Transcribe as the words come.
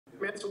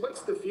man. So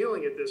what's the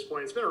feeling at this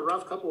point? It's been a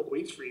rough couple of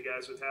weeks for you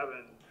guys with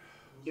having,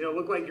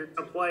 look like you're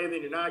going to play, and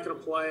then you're not going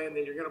to play, and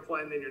then you're going to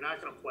play, and then you're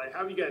not going to play. How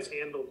have you guys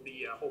handled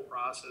the whole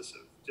process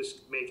of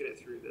just making it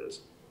through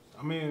this?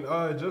 I mean,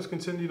 just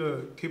continue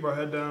to keep our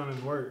head down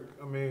and work.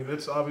 I mean,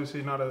 it's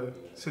obviously not a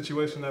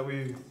situation that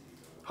we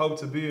hope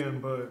to be in,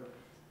 but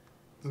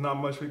there's not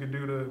much we can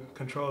do to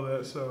control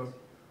that. So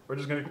we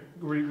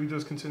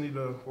just continue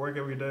to work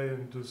every day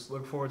and just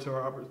look forward to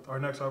our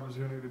next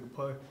opportunity to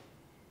play.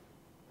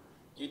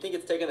 Do you think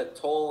it's taken a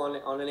toll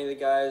on any of the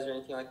guys or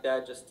anything like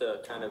that, just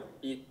to kind of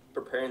be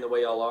preparing the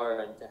way y'all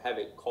are and to have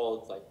it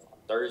called like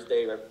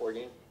Thursday right before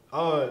game?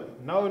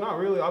 No, not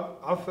really.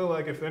 I feel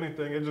like if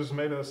anything, it just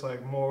made us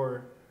like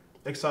more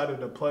excited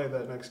to play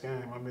that next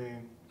game. I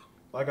mean,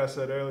 like I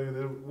said earlier,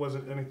 there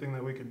wasn't anything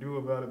that we could do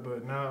about it,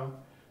 but now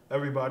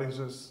everybody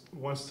just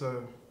wants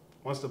to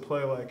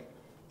play. Like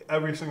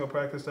every single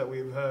practice that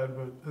we've had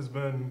has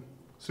been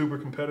super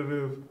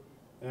competitive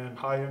and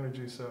high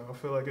energy. So I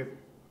feel like it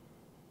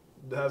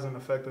hasn't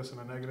affected us in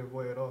a negative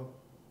way at all.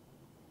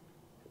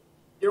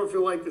 You don't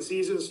feel like the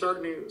season's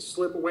starting to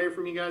slip away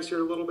from you guys here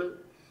a little bit?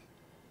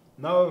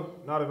 No,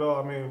 not at all.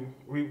 I mean,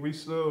 we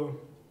still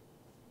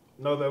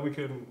know that we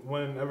can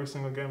win every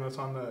single game that's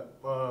on that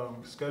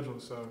schedule.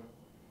 So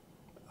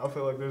I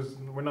feel like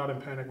we're not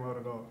in panic mode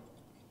at all.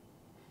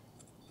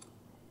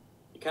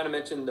 You kind of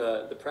mentioned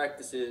the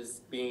practices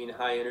being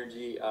high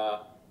energy.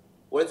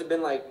 What has it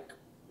been like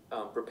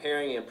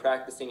preparing and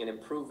practicing and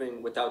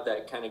improving without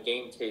that kind of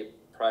game tape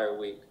prior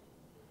week?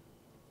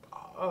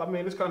 I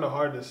mean, it's kind of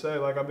hard to say.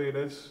 Like, I mean,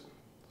 it's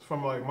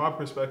from like my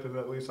perspective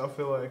at least. I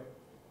feel like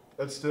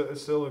it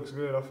still looks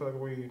good. I feel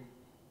like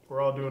we're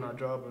all doing our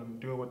job and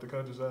doing what the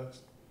coaches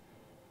asked.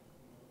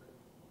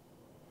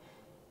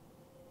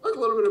 Talk a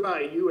little bit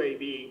about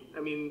UAB.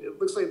 I mean, it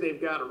looks like they've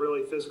got a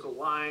really physical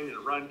line and a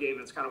run game.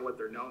 That's kind of what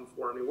they're known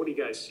for. I mean, what do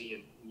you guys see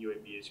in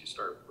UAB as you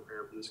start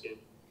preparing for this game?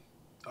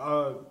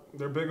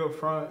 They're big up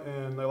front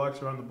and they like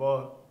to run the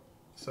ball.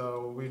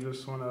 So we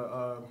just want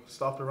to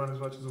stop the run as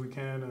much as we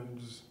can and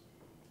just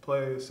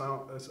play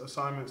sound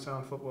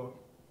football.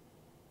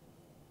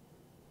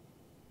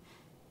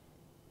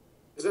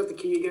 Is that the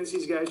key against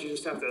these guys? You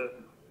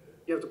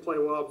have to play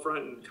well up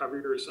front and cover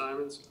your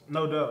assignments?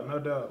 No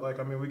doubt. Like,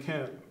 I mean, we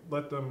can't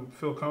let them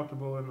feel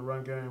comfortable in the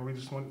run game. We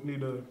just need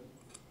to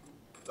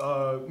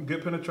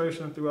get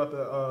penetration throughout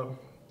the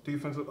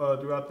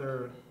throughout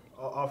their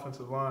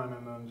offensive line,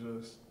 and then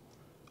just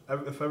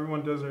if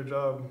everyone does their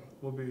job,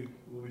 we'll be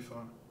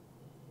fine.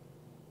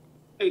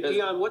 Hey,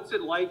 Deion, what's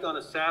it like on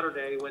a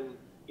Saturday when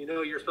you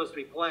know you're supposed to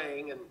be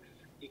playing and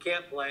you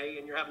can't play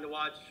and you're having to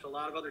watch a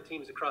lot of other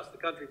teams across the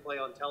country play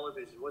on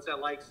television? What's that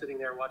like sitting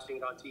there watching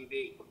it on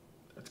TV?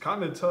 It's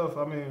kind of tough.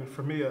 I mean,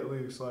 for me at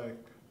least, like,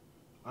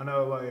 I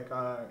know, like,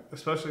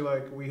 especially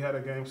like we had a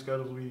game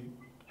scheduled, we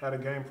had a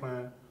game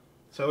plan.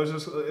 So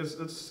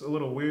it's a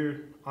little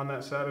weird on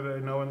that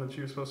Saturday knowing that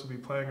you're supposed to be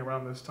playing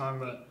around this time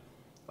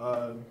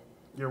that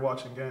you're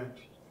watching games,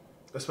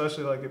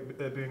 especially like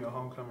it being a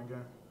homecoming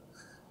game.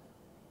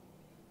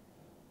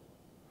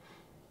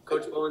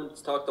 Coach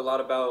Owens talked a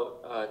lot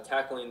about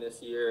tackling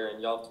this year,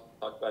 and y'all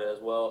talked about it as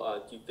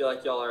well. Do you feel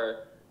like y'all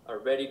are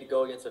ready to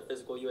go against a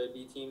physical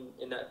UAB team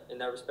in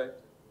that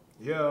respect?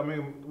 Yeah, I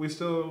mean, we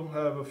still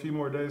have a few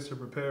more days to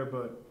prepare,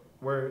 but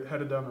we're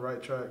headed down the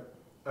right track.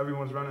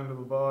 Everyone's running to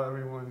the ball.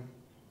 Everyone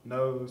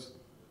knows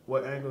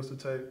what angles to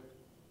take.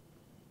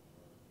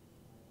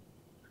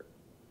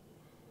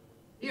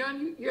 Yeah,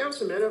 you have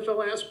some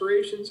NFL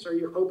aspirations. Are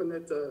you hoping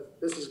that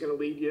this is going to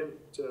lead you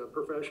to a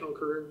professional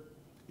career?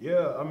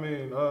 Yeah, I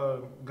mean,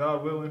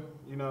 God willing,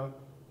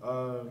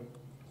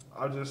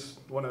 I just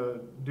want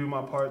to do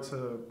my part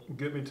to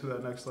get me to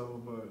that next level.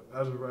 But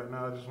as of right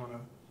now, I just want to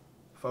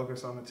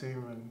focus on the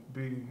team and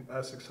be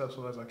as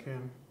successful as I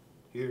can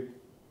here.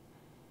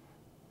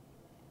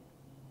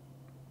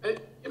 And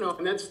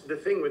that's the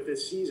thing with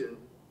this season.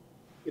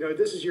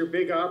 This is your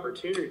big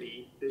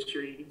opportunity this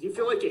year. Do you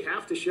feel like you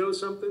have to show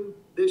something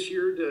this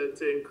year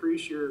to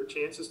increase your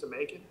chances to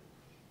make it?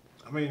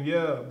 I mean,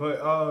 yeah,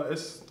 but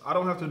I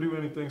don't have to do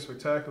anything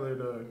spectacular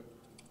to,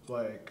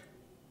 like,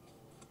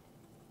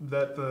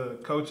 that the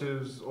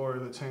coaches or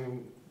the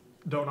team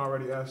don't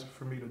already ask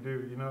for me to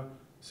do,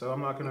 So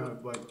I'm not going to,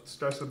 like,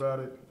 stress about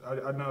it.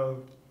 I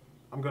know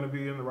I'm going to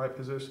be in the right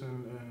position,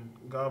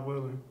 and God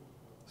willing,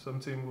 some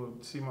team will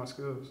see my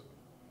skills.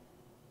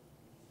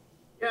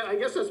 Yeah, I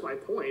guess that's my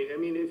point. I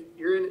mean, if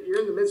you're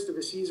in the midst of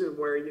a season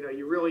where,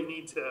 you really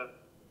need to,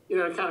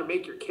 kind of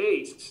make your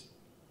case,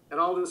 and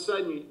all of a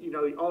sudden,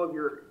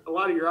 a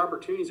lot of your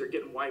opportunities are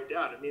getting wiped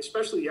out. I mean,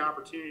 especially the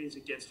opportunities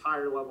against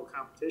higher level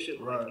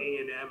competition like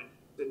A&M.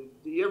 And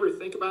do you ever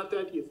think about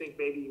that? Do you think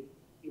maybe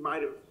you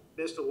might have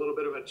missed a little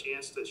bit of a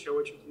chance to show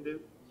what you can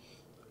do?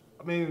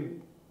 I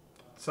mean,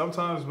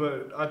 sometimes,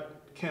 but I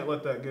can't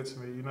let that get to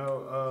me,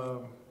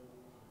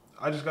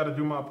 I just got to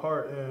do my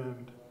part,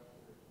 and,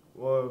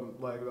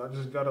 I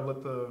just got to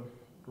let the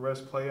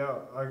rest play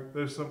out.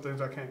 There's some things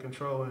I can't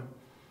control, and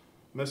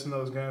missing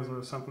those games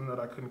was something that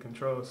I couldn't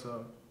control,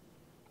 so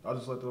I'll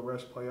just let the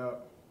rest play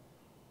out.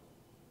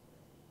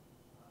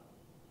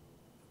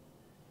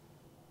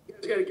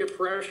 It's got to get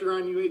pressure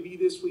on UAB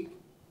this week.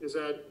 Is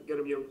that going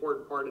to be an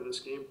important part of this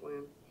game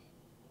plan?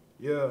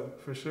 Yeah,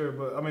 for sure.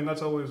 But I mean,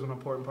 that's always an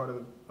important part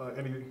of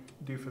any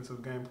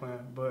defensive game plan.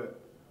 But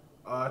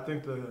I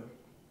think the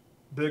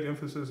big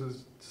emphasis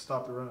is to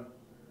stop the run.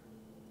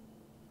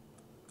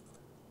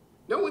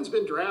 No one's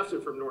been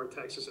drafted from North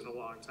Texas in a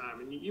long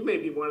time, and you may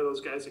be one of those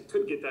guys that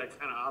could get that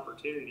kind of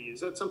opportunity. Is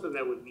that something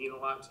that would mean a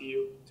lot to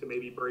you to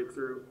maybe break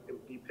through and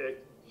be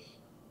picked?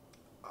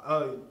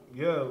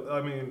 Yeah.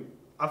 I mean,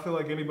 I feel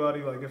like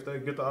anybody, like if they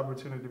get the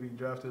opportunity to be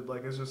drafted,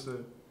 like it's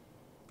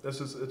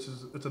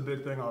a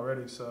big thing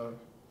already. So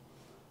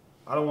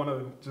I don't want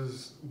to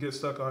just get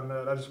stuck on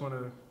that. I just want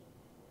to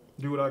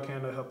do what I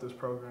can to help this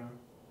program.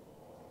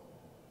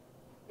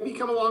 Have you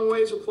come a long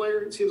way as a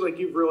player? It seems like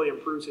you've really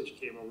improved since you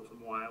came over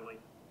from Wiley.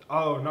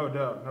 Oh, no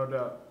doubt, no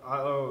doubt. I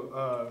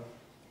owe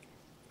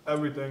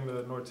everything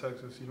to North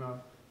Texas. You know,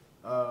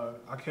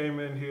 I came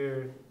in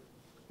here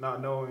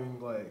not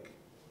knowing, like,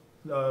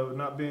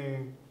 not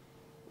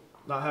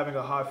having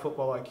a high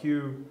football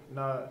IQ,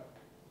 not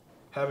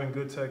having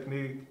good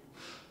technique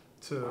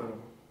to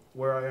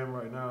where I am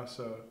right now.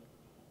 So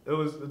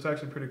it's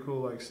actually pretty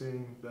cool, like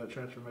seeing that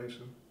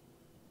transformation.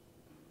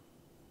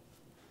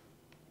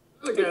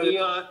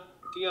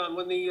 Dion,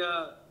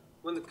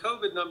 when the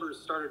COVID numbers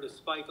started to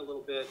spike a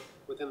little bit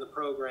within the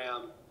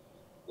program,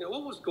 you know,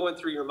 what was going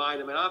through your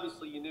mind? I mean,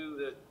 obviously you knew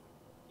that,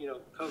 you know,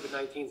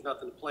 COVID-19 is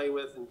nothing to play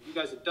with, and you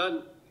guys have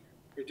done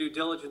your due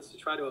diligence to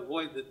try to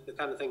avoid the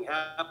kind of thing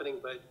happening,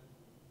 but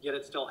yet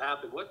it still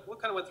happened. What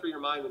kind of went through your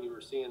mind when you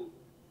were seeing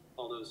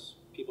all those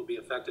people be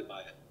affected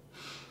by it?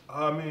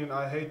 I mean,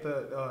 I hate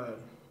that.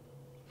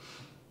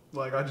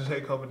 Like, I just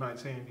hate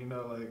COVID-19. You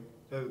know, like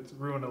it's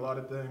ruined a lot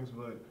of things,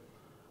 but.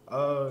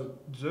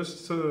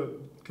 Just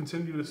to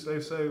continue to stay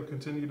safe,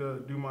 continue to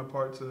do my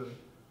part to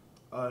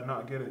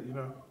not get it, you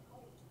know.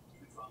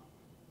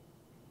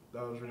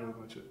 That was really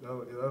much it.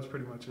 That was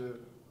pretty much it.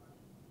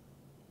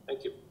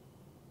 Thank you.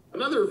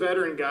 Another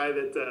veteran guy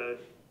that,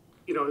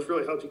 you know, has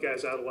really helped you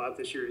guys out a lot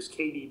this year is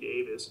KD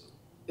Davis.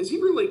 Has he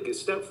really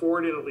stepped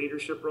forward in a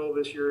leadership role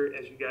this year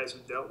as you guys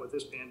have dealt with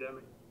this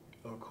pandemic?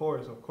 Of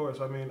course.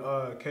 I mean,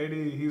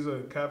 KD, he's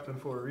a captain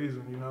for a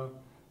reason, you know.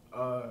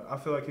 I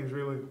feel like he's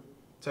really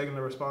taking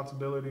the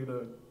responsibility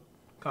to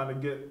kind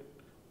of get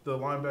the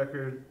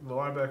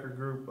linebacker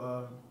group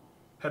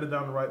headed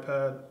down the right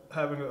path,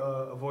 having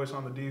a voice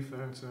on the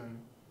defense, and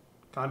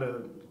kind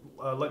of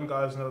letting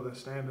guys know the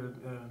standard.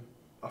 And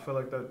I feel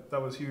like that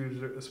was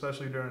huge,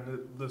 especially during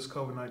this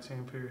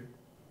COVID-19 period.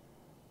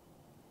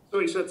 So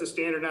he set the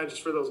standard not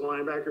just for those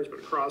linebackers, but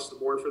across the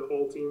board for the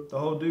whole team? The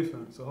whole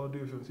defense.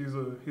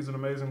 He's an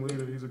amazing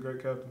leader. He's a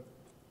great captain.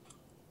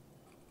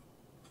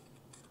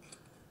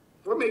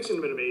 What makes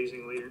him an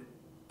amazing leader?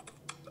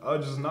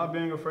 Just not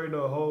being afraid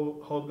to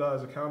hold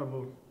guys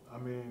accountable. I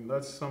mean,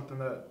 that's something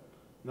that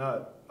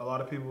not a lot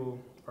of people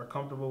are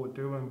comfortable with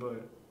doing,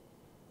 but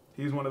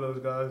he's one of those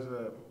guys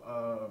that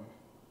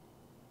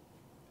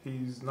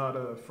he's not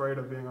afraid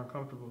of being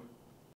uncomfortable.